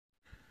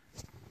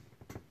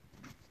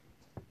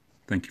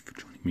Thank you for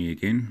joining me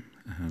again,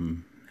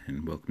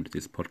 and welcome to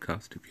this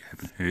podcast. If you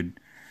haven't heard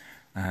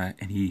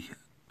any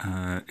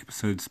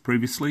episodes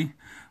previously,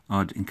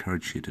 I'd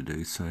encourage you to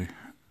do so.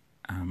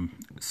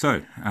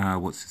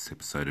 What's this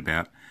episode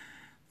about?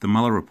 The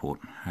Mueller Report.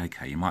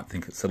 Okay, you might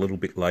think it's a little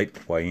bit late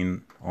to weigh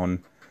in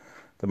on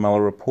the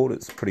Mueller Report.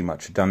 It's pretty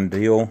much a done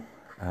deal.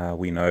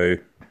 We know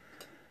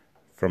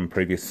from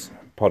previous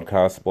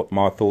podcasts what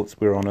my thoughts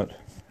were on it.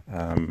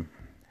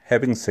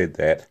 Having said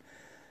that,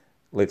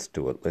 let's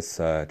do it. Let's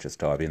just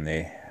dive in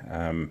there.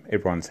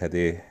 Everyone's had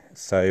their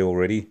say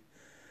already,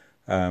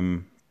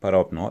 but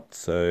I've not.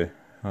 So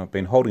I've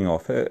been holding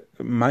off.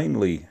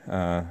 Mainly,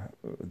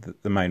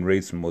 the main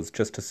reason was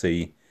just to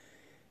see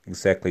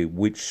exactly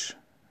which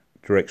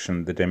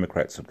direction the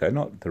Democrats would go,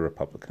 not the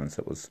Republicans.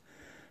 It was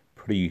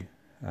pretty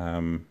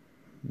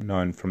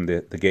known from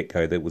the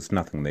get-go there was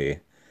nothing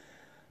there.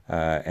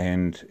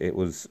 And it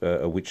was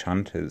a witch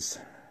hunt, as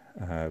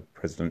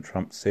President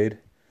Trump said.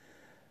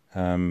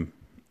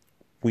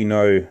 We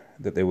know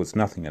that there was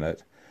nothing in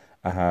it,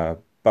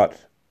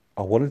 but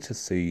I wanted to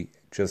see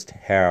just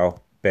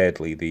how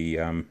badly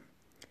the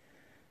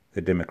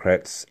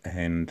Democrats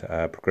and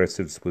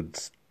progressives would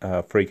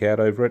freak out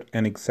over it,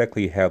 and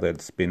exactly how they'd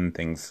spin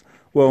things.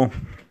 Well,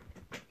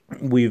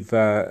 we've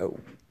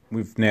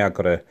now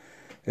got a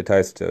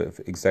taste of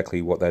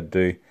exactly what they'd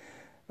do.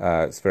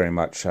 It's very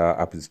much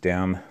up is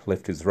down,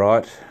 left is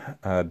right,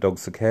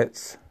 dogs are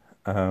cats,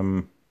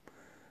 kind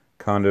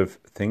of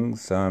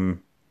things.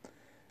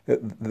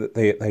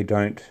 They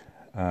don't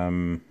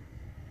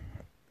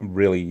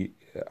really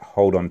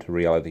hold on to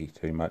reality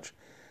too much.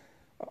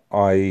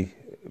 I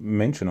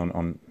mentioned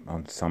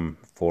on some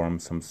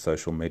forums, some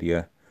social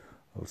media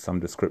of some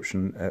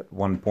description at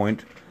one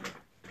point,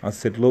 I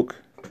said, look,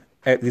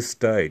 at this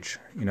stage,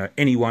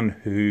 anyone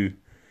who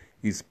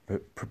is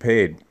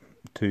prepared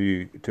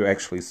to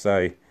actually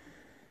say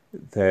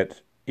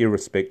that,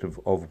 irrespective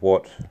of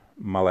what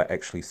Mueller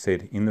actually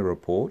said in the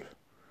report,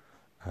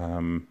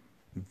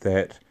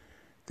 that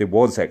there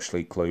was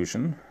actually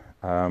collusion.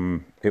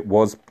 It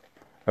was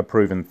a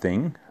proven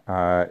thing.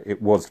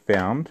 It was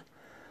found,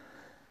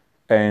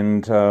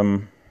 and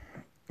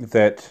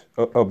that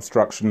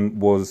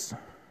obstruction was,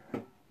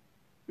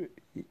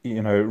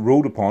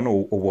 ruled upon,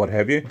 or what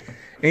have you.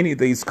 Any of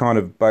these kind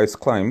of base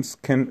claims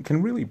can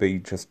really be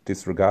just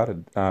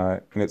disregarded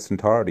in its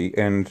entirety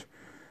and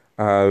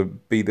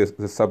be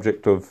the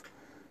subject of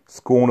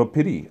scorn or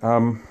pity.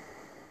 But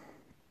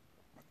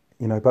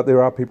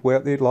there are people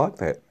out there like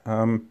that.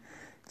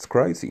 It's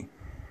crazy.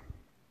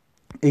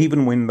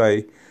 Even when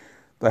they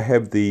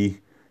have the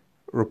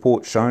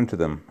report shown to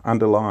them,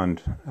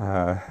 underlined,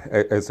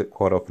 as it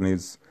quite often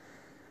is,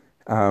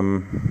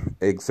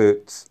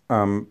 excerpts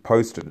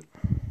posted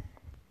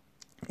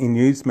in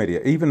news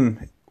media,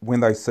 even when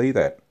they see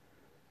that,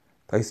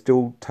 they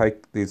still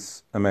take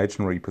this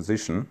imaginary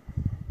position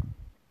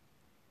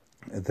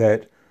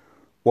that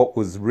what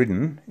was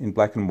written in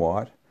black and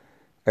white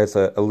as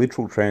a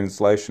literal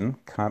translation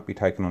can't be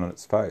taken on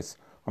its face.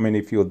 I mean,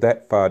 if you're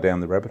that far down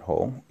the rabbit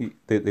hole,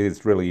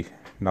 there's really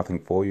nothing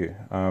for you.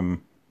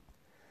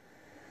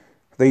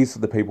 These are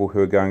the people who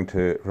are going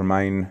to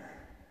remain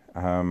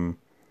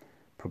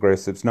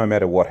progressives no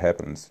matter what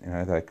happens.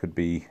 They could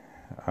be,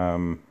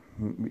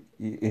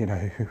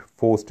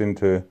 forced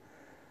into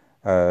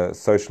a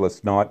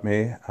socialist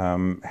nightmare,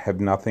 have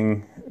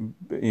nothing,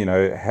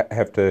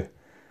 have to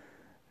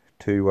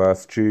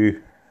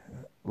stew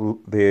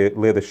their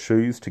leather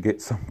shoes to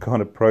get some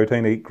kind of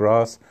protein, eat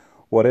grass,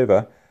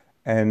 whatever,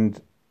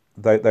 and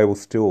they will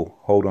still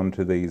hold on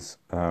to these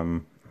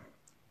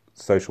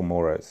social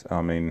mores.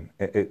 I mean,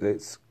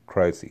 it's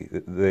crazy.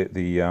 It's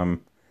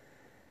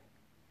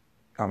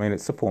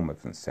a form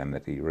of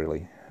insanity,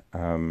 really.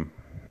 And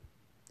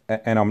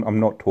I'm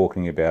not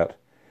talking about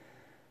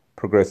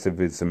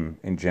progressivism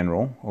in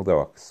general,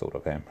 although I sort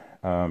of am.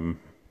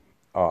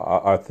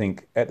 I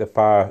think at the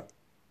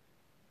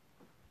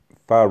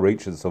far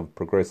reaches of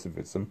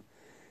progressivism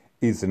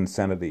is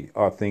insanity.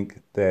 I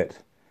think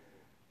that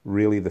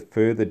really the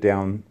further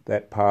down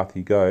that path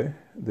you go,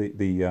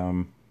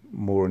 the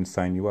more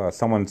insane you are.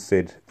 Someone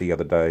said the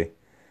other day,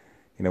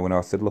 when I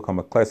said, look, I'm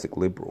a classic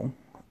liberal,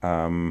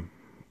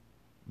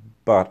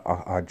 but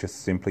I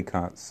just simply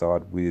can't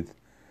side with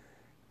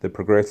the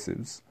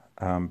progressives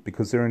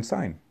because they're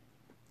insane.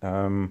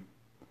 I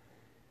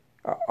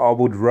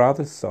would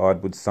rather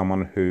side with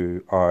someone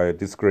who I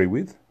disagree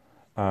with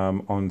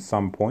on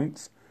some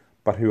points,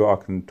 but who I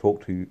can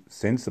talk to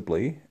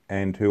sensibly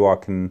and who I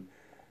can,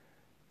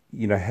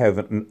 have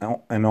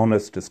an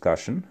honest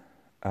discussion.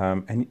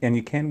 And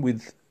you can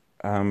with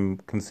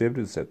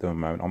conservatives at the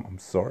moment. I'm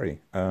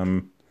sorry.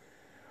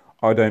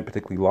 I don't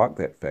particularly like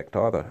that fact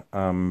either,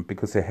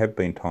 because there have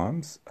been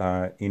times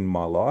in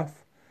my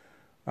life,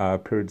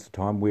 periods of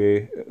time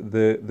where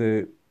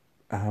the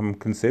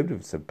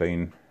conservatives have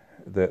been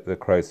the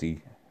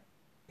crazy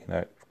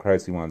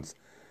ones.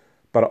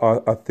 But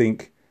I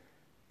think,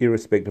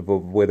 irrespective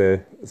of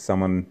whether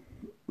someone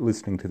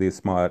listening to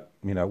this might,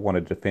 want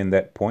to defend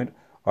that point,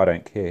 I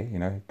don't care.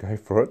 Go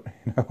for it.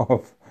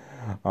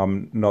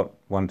 I'm not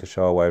one to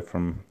shy away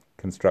from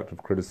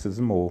constructive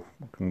criticism or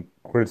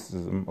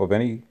criticism of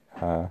any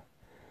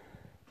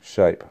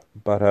shape.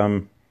 But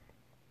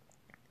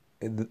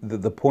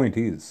the point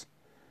is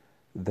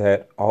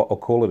that I'll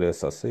call it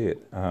as I see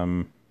it.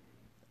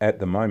 At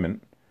the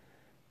moment,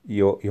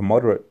 your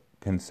moderate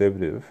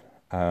conservative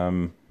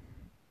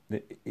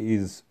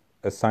is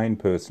a sane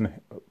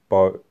person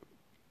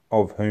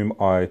of whom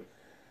I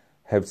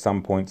have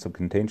some points of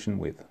contention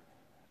with.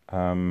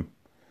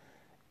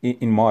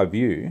 In my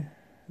view,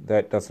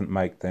 that doesn't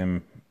make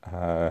them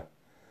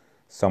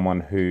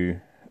someone who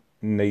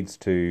needs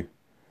to,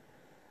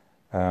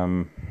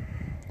 how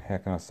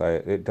can I say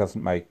it? It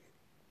doesn't make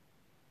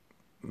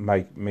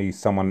me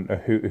someone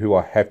who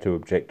I have to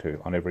object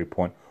to on every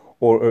point,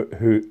 or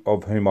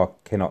of whom I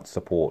cannot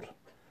support.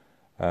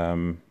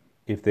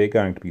 If they're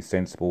going to be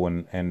sensible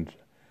and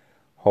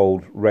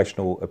hold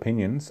rational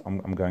opinions,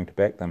 I'm going to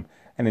back them.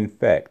 And in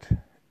fact,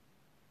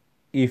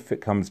 if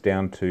it comes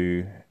down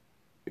to,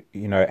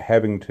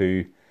 having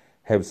to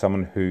have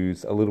someone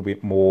who's a little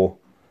bit more,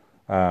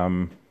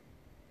 how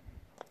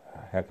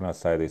can I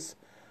say this,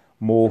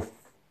 more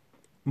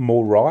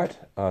right,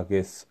 I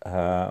guess,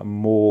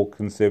 more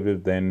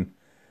conservative than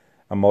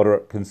a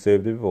moderate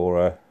conservative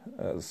or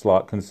a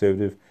slight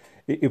conservative.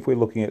 If we're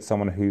looking at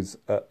someone who's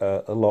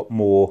a lot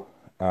more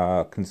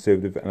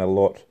conservative and a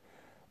lot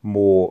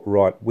more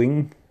right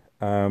wing,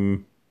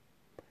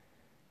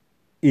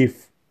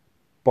 if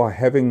by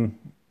having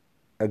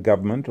a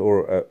government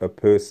or a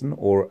person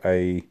or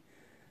a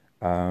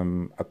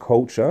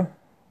culture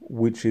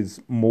which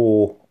is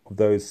more of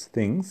those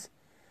things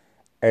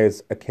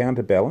as a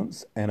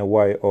counterbalance and a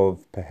way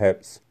of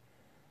perhaps,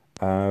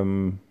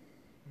 I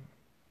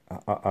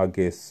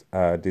guess,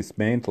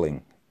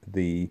 dismantling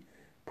the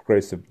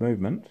progressive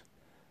movement.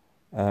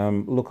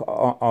 Look,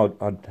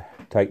 I'd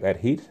take that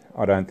hit.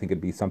 I don't think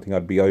it'd be something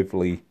I'd be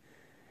overly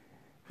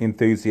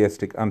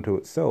enthusiastic unto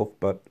itself,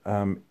 but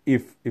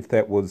if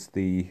that was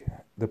the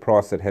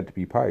price that had to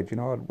be paid,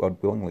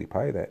 I'd willingly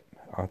pay that.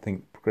 I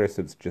think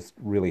progressives just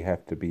really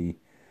have to be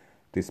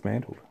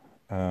dismantled.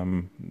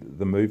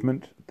 The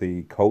movement,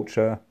 the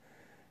culture,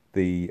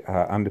 the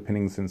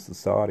underpinnings in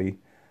society,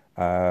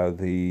 all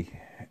the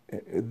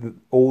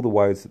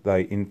ways that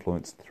they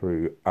influence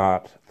through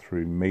art,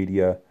 through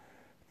media,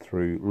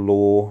 through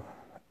law,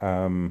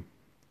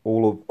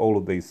 all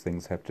of these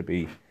things have to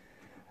be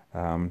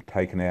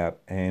taken out.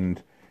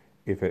 And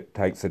if it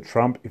takes a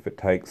Trump, if it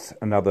takes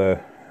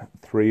another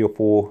 3 or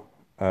 4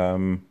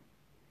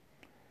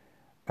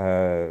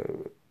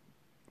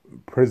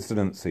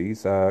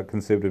 presidencies,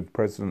 conservative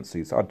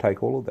presidencies, I'd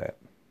take all of that,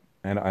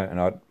 and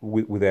I'd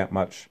without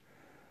much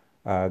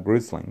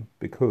grizzling,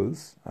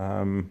 because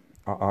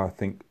I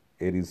think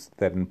it is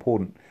that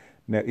important.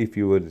 Now, if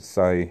you were to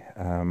say,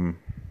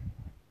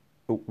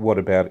 what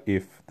about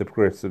if the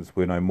progressives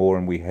were no more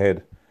and we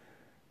had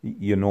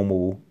your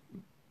normal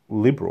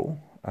liberal,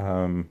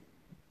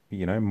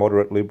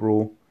 moderate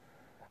liberal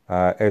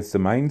as the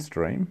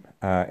mainstream,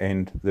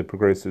 and the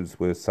progressives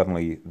were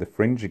suddenly the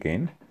fringe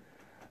again?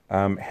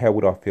 How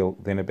would I feel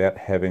then about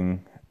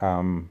having,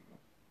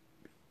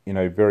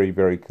 very,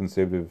 very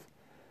conservative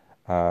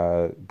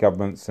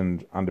governments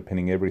and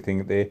underpinning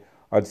everything there?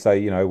 I'd say,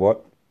 you know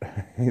what,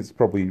 it's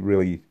probably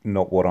really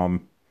not what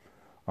I'm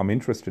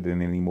interested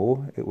in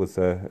anymore. It was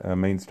a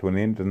means to an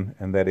end,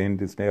 and that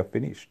end is now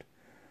finished.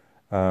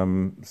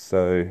 And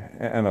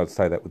I'd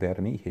say that without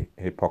any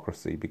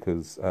hypocrisy,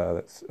 because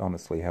that's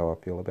honestly how I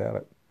feel about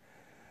it.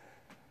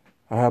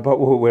 But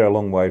we're a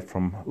long way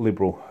from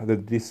liberal. The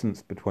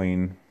distance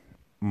between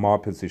my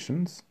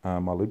positions,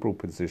 my liberal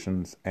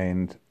positions,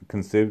 and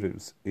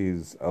conservatives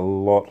is a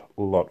lot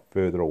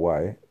further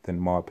away than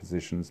my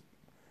positions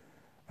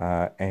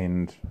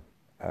and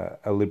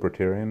a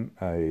libertarian,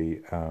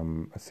 a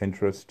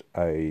centrist,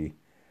 a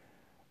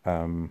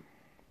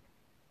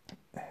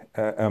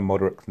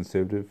moderate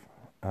conservative.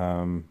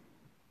 We're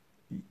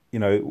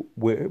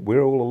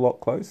all a lot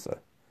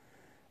closer,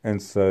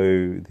 and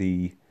so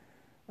the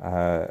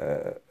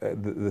I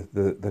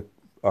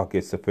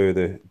guess the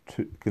further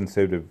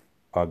conservative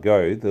I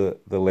go,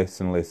 the less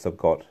and less I've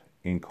got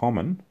in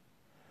common.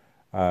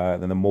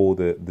 Then the more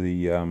the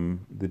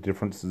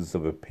differences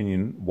of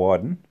opinion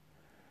widen,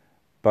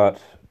 but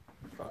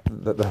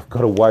they've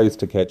got a ways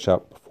to catch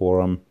up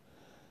before I'm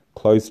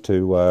close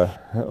to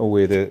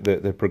where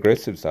the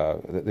progressives are.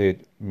 That they're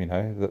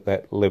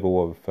that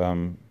level of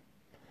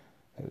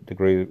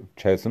degree of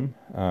chasm,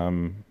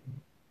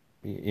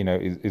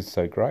 is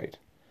so great.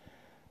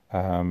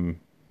 So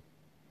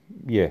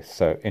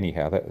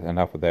anyhow,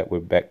 enough of that. We're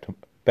back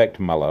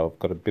to Muller. I've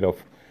got a bit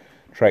off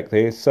track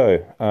there.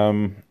 So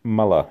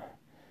Muller,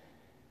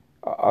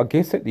 I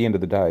guess at the end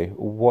of the day,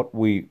 what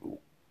we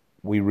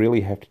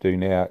really have to do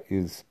now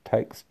is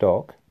take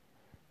stock.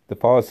 The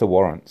FISA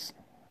warrants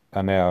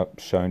are now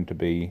shown to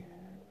be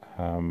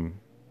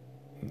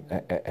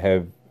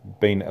have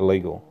been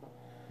illegal.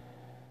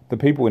 The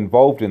people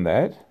involved in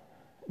that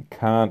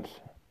can't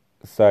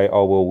say,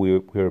 "Oh well,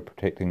 we're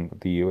protecting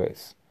the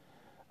US."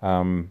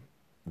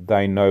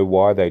 they know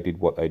why they did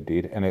what they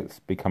did, and it's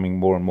becoming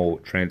more and more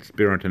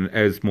transparent. And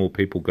as more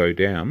people go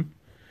down,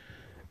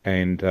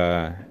 and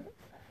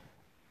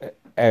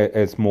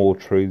as more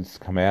truths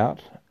come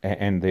out,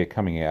 and they're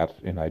coming out,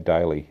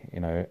 daily,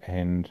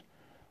 and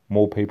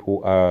more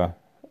people are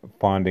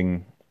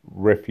finding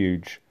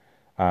refuge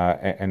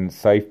and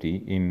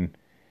safety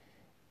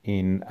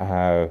in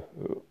uh,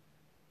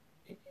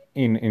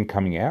 in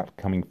coming out,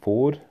 coming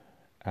forward,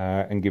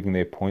 and giving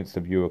their points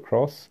of view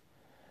across.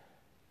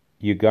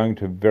 You're going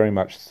to very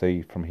much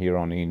see from here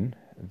on in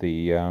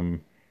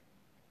the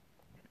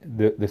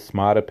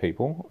smarter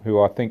people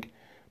who I think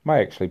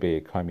may actually be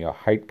a Comey. I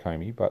hate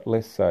Comey, but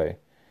let's say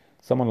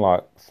someone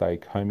like, say,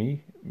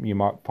 Comey, you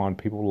might find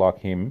people like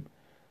him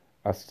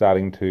are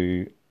starting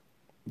to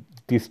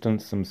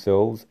distance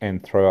themselves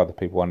and throw other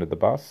people under the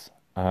bus.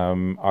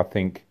 I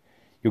think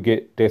you'll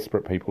get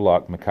desperate people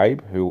like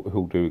McCabe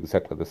who'll do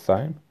exactly the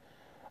same.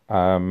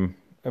 And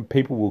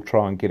people will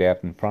try and get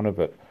out in front of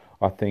it.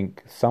 I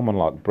think someone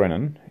like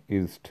Brennan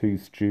is too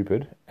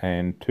stupid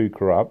and too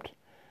corrupt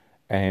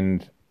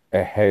and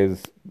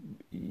has,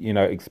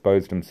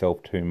 exposed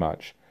himself too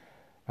much.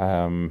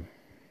 Um,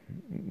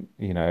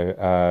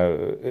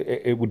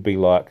 it would be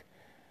like,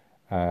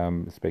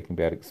 speaking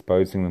about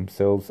exposing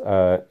themselves,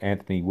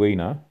 Anthony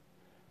Weiner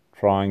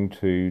trying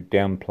to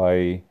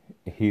downplay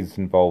his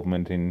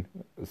involvement in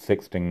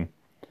sexting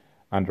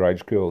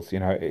underage girls.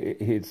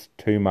 It's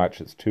too much.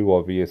 It's too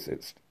obvious.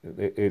 It's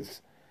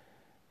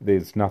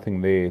there's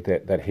nothing there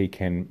that he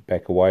can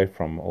back away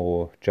from,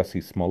 or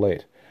Jussie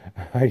Smollett.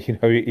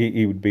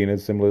 He would be in a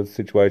similar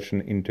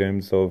situation in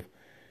terms of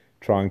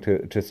trying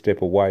to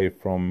step away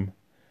from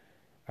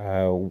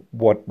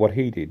what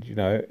he did.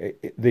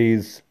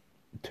 There's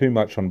too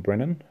much on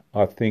Brennan.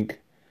 I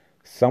think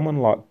someone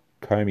like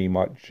Comey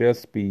might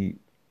just be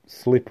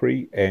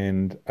slippery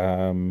and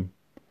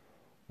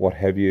what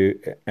have you,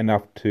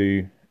 enough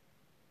to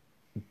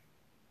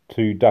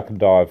duck and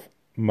dive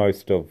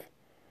most of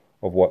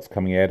what's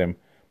coming at him.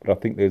 But I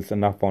think there's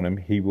enough on him.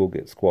 He will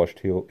get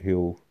squashed.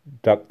 He'll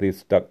duck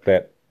this, duck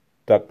that,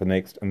 duck the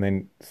next, and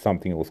then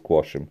something will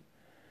squash him.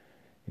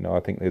 I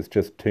think there's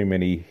just too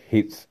many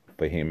hits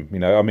for him.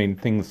 I mean,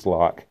 things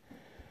like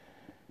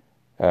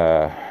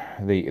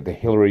the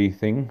Hillary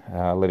thing,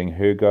 letting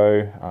her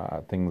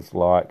go. Things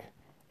like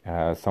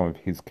some of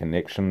his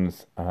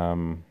connections.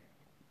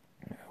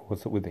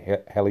 Was it with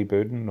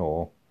Halliburton,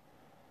 or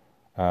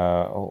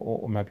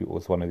maybe it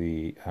was one of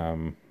the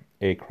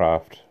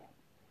aircraft?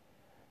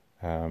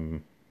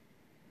 One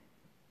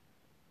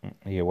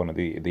of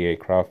the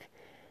aircraft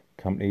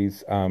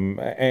companies.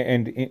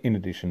 And in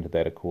addition to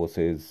that, of course,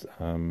 there's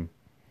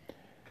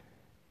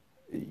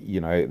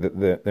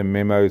the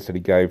memos that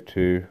he gave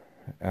to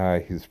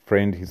his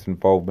friend, his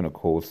involvement, of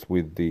course,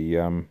 with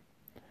the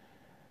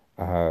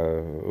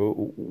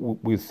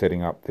with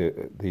setting up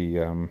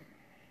the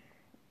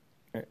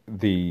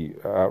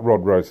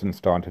Rod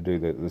Rosenstein to do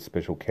the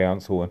special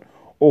counsel and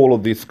all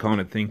of this kind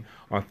of thing.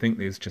 I think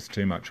there's just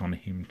too much on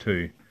him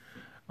too.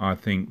 I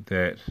think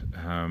that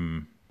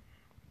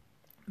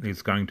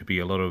there's going to be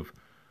a lot of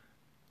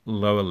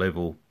lower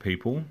level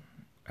people,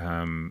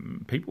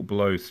 people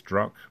below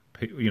Strzok,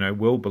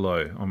 well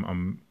below.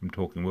 I'm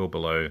talking well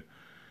below,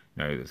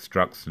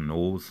 Strux and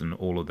Oars and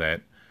all of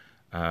that.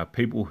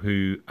 People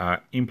who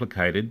are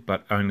implicated,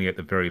 but only at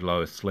the very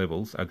lowest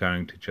levels, are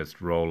going to just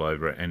roll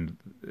over, and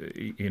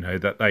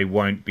that they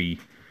won't be,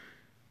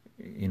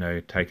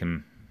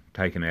 taken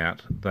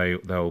out.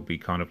 They'll be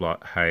kind of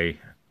like, hey,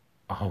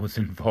 I was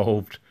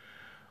involved.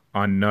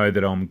 I know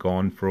that I'm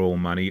gone for all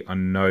money. I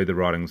know the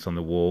writing's on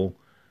the wall.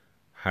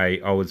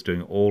 Hey, I was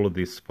doing all of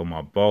this for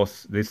my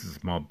boss. This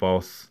is my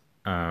boss.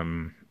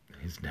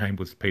 His name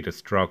was Peter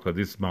Strzok.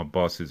 This is my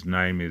boss. His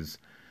name is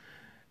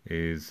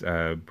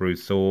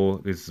Bruce Orr.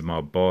 This is my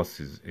boss.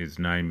 His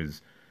name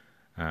is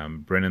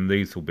Brennan.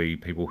 These will be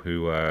people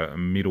who are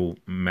middle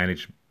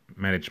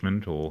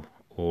management or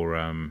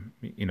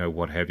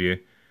what have you,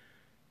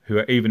 who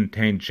are even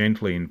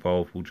tangentially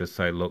involved. Will just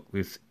say, look,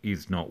 this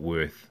is not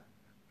worth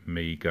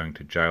me going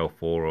to jail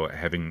for, or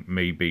having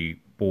me be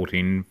brought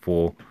in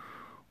for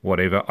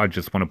whatever. I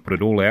just want to put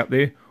it all out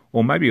there.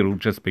 Or maybe it'll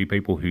just be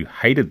people who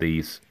hated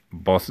these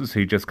bosses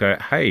who just go,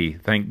 hey,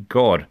 thank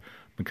God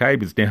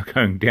McCabe is now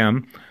going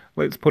down.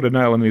 Let's put a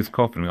nail in his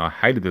coffin. I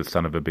hated this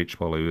son of a bitch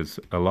while he was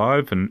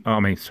alive. And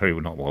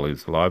not while he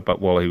was alive,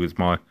 but while he was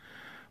my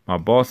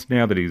boss.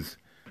 Now that he's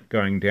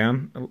going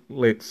down,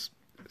 let's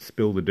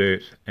spill the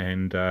dirt.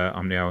 And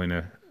I'm now in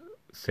a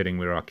setting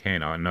where I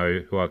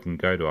know who I can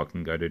go to. I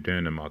can go to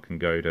Durham. I can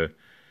go to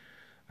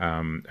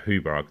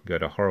Hoover. I can go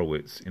to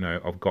Horowitz.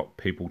 I've got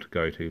people to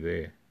go to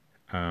there.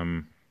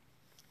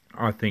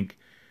 I think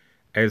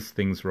as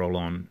things roll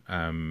on,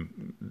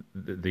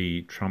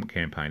 the Trump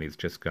campaign is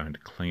just going to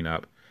clean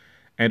up.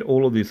 And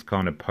all of this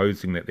kind of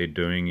posing that they're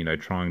doing,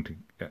 trying to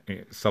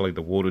sully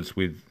the waters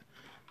with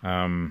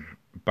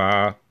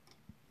Barr,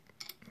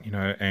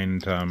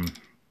 and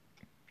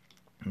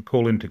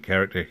call into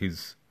character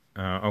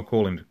I'll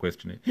call into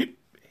question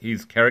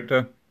his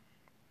character.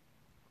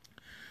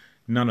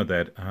 None of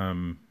that.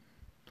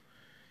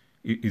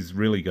 is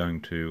really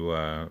going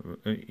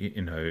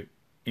to,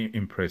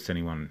 impress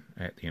anyone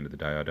at the end of the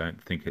day. I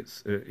don't think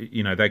it's,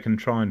 they can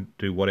try and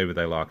do whatever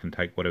they like and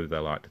take whatever they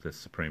like to the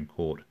Supreme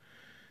Court.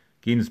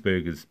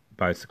 Ginsburg is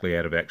basically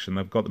out of action.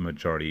 They've got the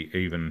majority,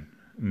 even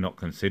not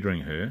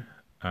considering her.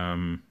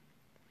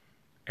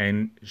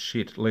 And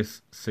shit,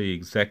 let's see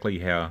exactly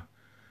how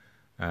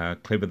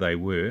clever they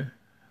were,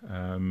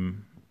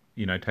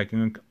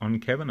 taking on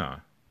Kavanaugh.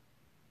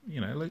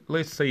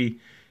 Let's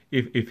see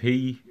if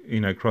he,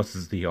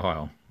 crosses the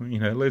aisle.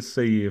 Let's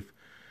see if,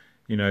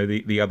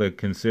 the other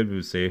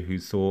conservatives there who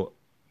saw,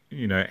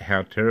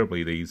 how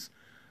terribly these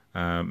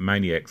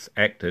maniacs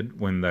acted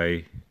when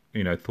they,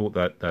 thought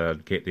that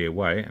they'd get their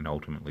way and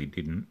ultimately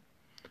didn't.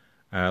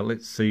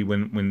 Let's see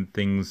when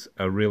things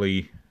are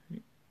really,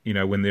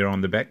 when they're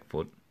on the back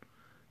foot.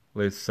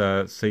 Let's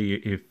see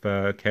if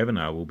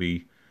Kavanaugh will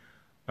be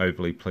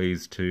overly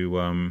pleased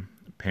to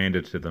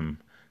pander to them.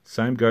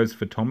 Same goes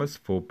for Thomas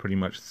for pretty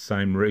much the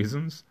same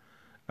reasons.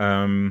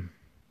 I'm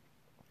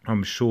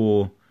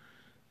sure,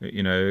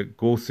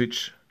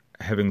 Gorsuch,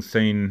 having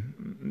seen,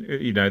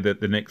 that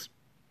the next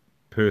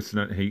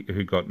person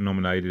who got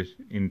nominated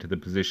into the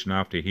position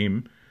after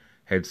him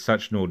had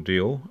such an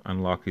ordeal,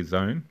 unlike his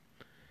own,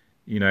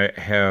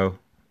 how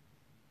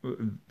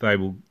they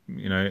will,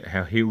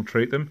 how he'll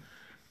treat them.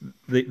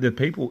 The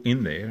people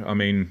in there, I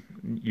mean,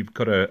 you've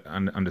got to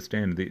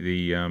understand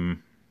the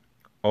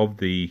of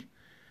the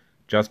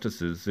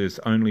justices, there's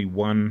only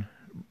one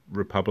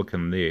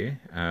Republican there,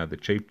 the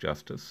Chief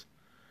Justice,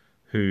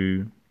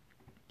 who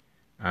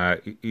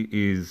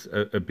is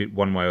a bit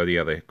one way or the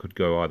other, could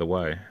go either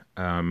way.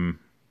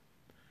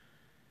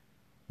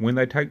 When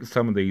they take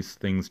some of these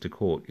things to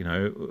court,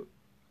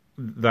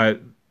 there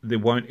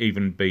won't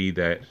even be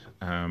that.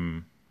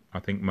 I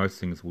think most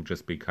things will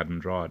just be cut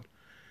and dried.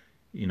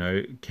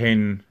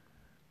 Can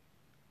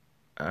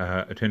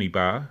Attorney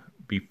Barr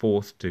be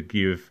forced to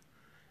give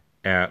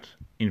out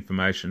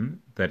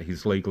information that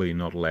he's legally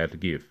not allowed to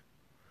give?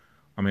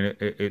 I mean,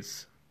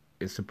 it's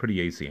a pretty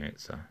easy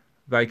answer.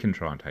 They can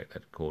try and take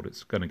that to court.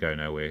 It's going to go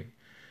nowhere.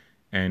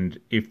 And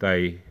if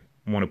they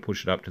want to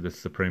push it up to the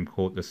Supreme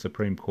Court,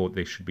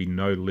 there should be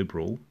no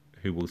Liberal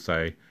who will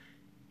say,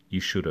 you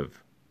should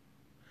have.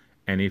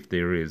 And if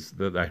there is,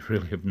 that they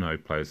really have no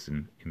place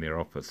in their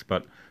office.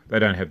 But they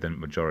don't have the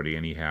majority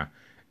anyhow.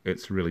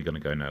 It's really going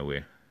to go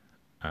nowhere.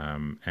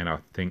 And I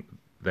think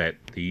that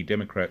the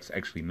Democrats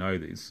actually know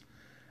this.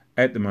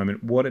 At the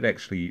moment, what it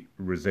actually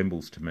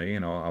resembles to me,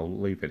 and I'll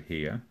leave it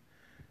here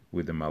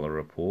with the Mueller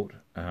report,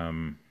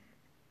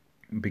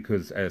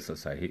 because, as I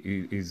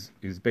say,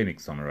 he's been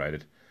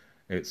exonerated.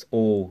 It's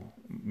all,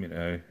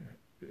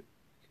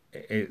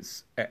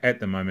 it's at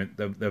the moment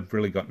they've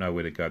really got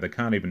nowhere to go. They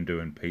can't even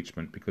do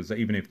impeachment, because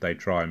even if they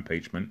try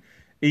impeachment,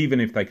 even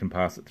if they can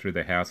pass it through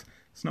the House,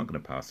 it's not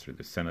going to pass through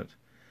the Senate.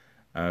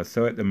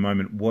 So at the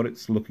moment, what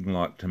it's looking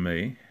like to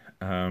me,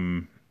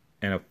 and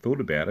I've thought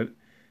about it,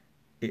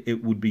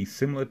 it would be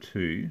similar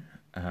to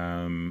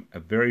a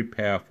very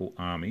powerful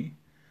army,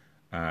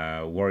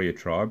 warrior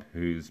tribe,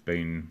 who's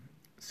been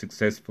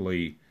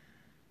successfully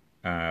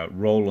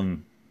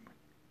rolling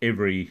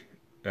every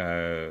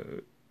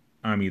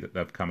army that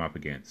they've come up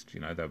against.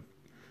 They've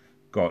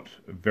got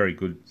a very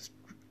good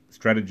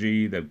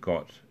strategy. They've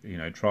got,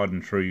 tried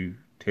and true,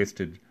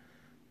 tested,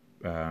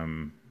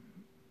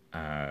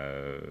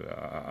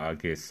 I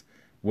guess,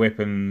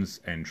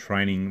 weapons and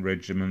training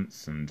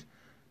regiments, and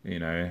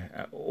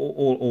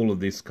all of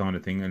this kind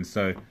of thing. And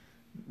so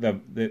they're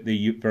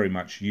very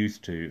much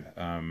used to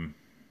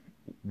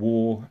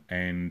war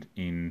and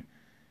in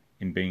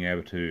being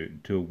able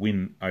to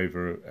win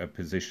over a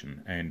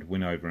position and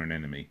win over an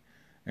enemy.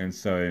 And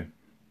so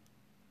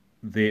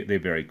they're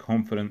very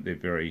confident. They're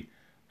very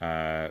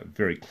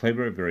very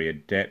clever, very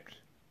adept.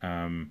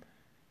 And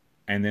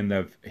then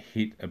they've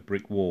hit a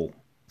brick wall.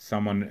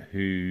 Someone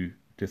who,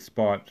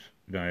 despite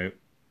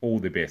all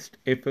their best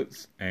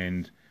efforts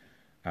and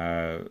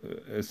a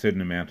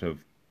certain amount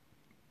of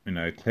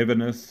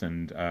cleverness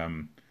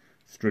and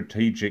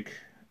strategic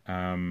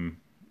planning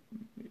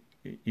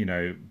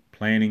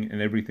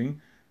and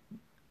everything,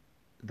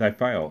 they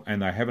fail.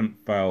 And they haven't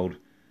failed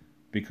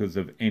because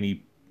of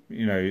any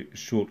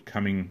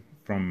shortcoming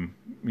from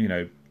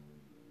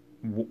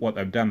what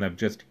they've done. They've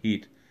just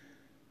hit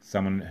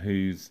someone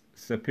who's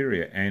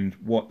superior, and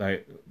what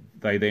they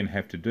then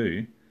have to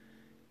do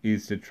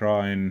is to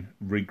try and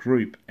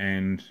regroup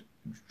and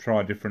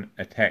try different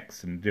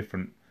attacks and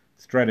different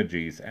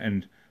strategies.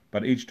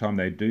 But each time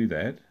they do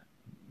that,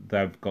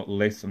 they've got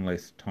less and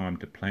less time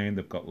to plan.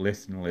 They've got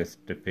less and less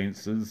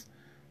defences.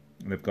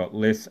 They've got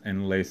less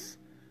and less,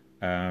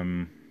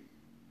 I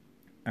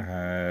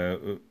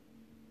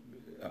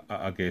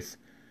guess,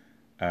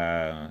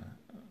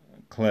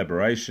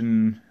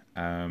 collaboration,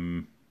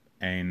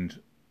 and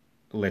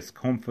less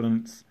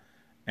confidence,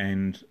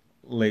 and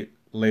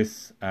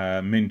less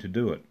men to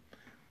do it.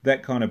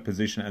 That kind of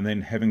position, and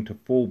then having to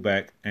fall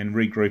back and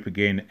regroup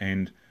again,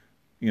 and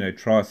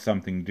try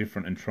something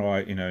different, and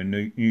try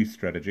new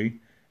strategy,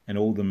 and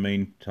all the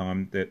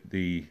meantime that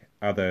the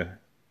other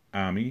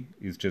army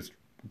is just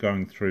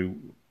going through,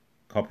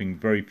 copying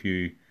very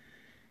few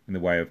in the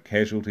way of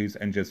casualties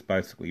and just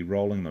basically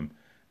rolling them.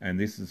 And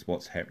this is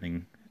what's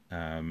happening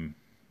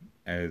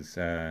as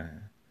an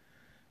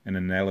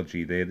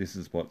analogy there. This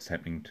is what's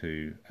happening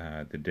to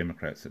the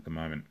Democrats at the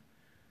moment.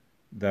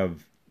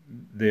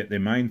 Their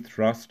main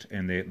thrust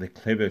and their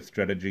clever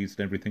strategies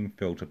and everything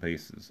fell to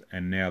pieces,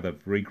 and now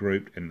they've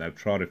regrouped and they've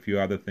tried a few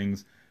other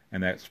things,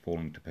 and that's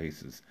falling to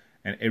pieces.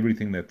 And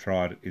everything they've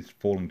tried is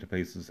falling to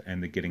pieces,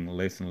 and they're getting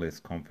less and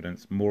less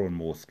confidence, more and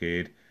more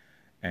scared.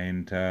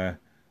 And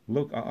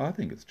look, I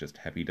think it's just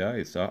happy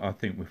days. I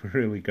think we're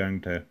really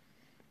going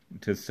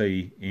to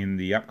see in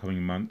the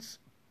upcoming months,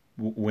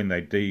 when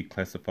they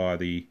declassify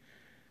the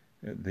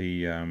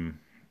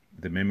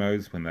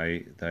memos, when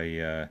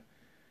the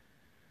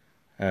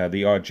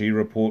IG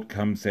report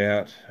comes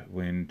out,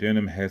 when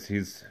Durham has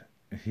his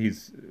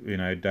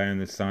day in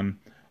the sun.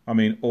 I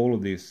mean, all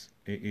of this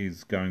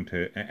is going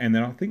to, and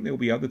then I think there will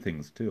be other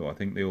things too. I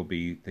think there will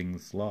be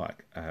things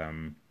like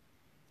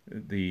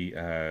the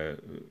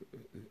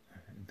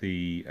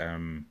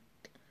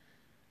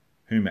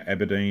Huma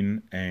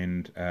Aberdeen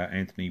and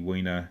Anthony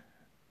Weiner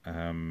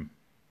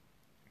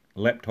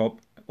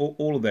laptop,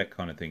 all of that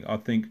kind of thing. I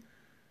think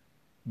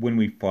when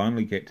we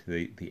finally get to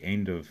the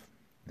end of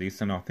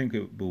this, and I think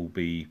it will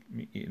be,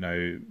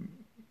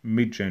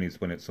 mid-June is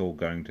when it's all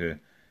going to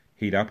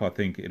heat up. I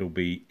think it'll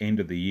be end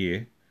of the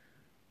year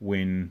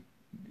when,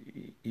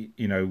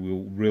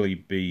 we'll really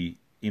be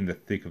in the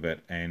thick of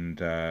it, and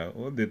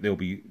there'll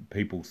be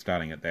people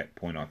starting at that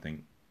point, I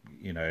think,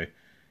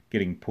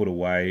 getting put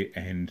away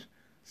and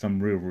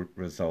some real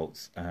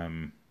results.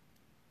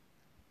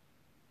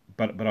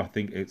 But I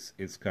think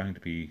it's going to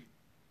be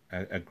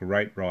a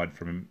great ride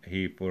from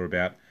here for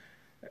about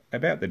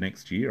the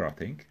next year, I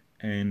think,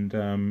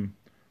 and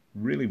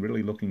really,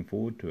 really looking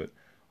forward to it.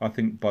 I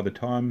think by the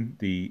time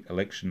the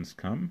elections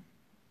come,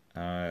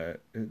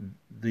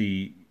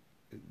 the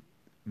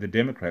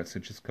Democrats are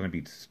just going to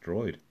be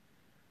destroyed.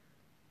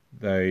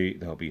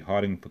 They'll be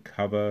hiding for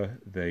cover.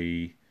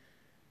 The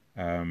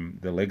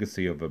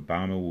legacy of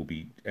Obama will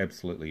be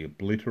absolutely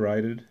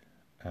obliterated.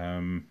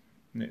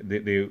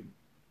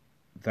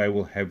 They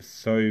will have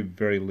so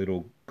very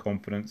little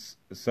confidence,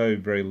 so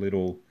very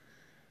little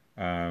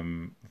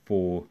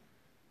for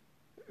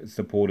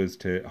supporters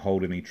to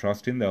hold any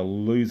trust in.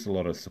 They'll lose a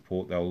lot of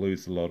support. They'll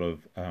lose a lot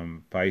of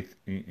faith.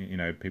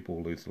 People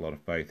will lose a lot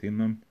of faith in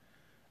them.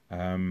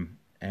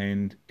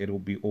 And it'll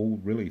be all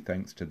really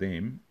thanks to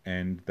them,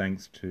 and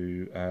thanks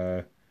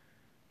to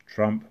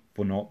Trump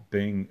for not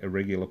being a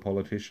regular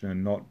politician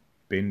and not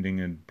bending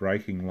and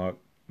breaking like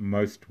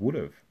most would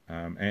have.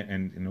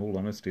 And in all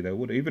honesty, they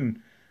would.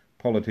 Even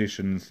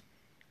politicians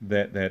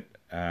that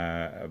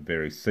are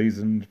very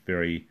seasoned,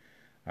 very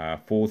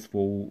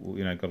forceful,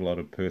 got a lot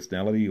of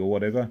personality or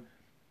whatever.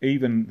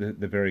 Even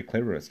the very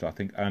cleverest, I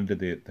think, under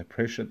the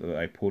pressure that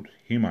they put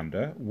him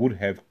under, would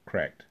have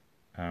cracked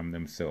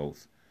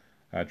themselves.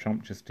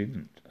 Trump just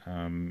didn't.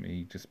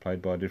 He just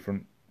played by a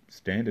different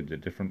standard, a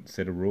different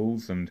set of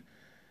rules, and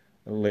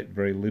let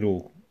very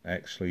little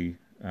actually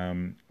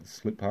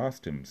slip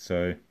past him.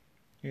 So,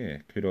 yeah,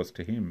 kudos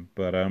to him.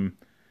 But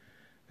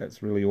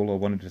that's really all I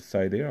wanted to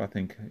say there. I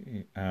think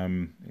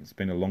it's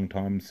been a long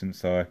time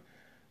since I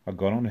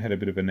got on. I had a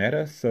bit of a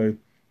natter. So,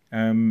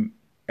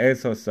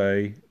 as I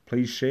say,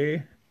 please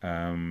share.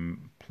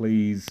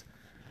 Please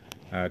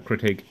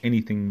critique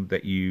anything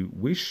that you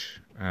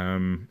wish.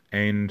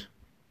 And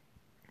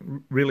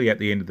really, at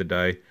the end of the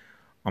day,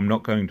 I'm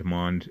not going to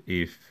mind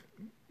if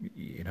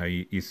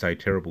you say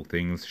terrible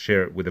things.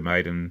 Share it with a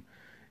mate and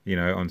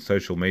on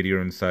social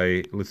media and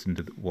say, listen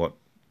to what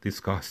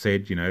this guy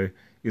said.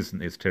 Isn't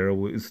this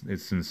terrible?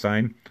 It's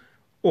insane.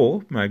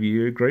 Or maybe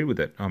you agree with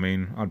it. I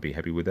mean, I'd be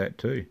happy with that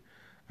too.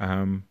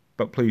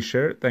 But please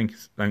share it.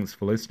 Thanks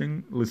for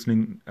listening.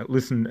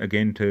 Listen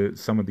again to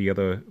some of the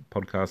other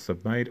podcasts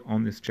I've made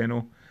on this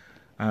channel.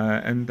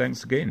 And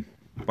thanks again.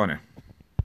 Bye now.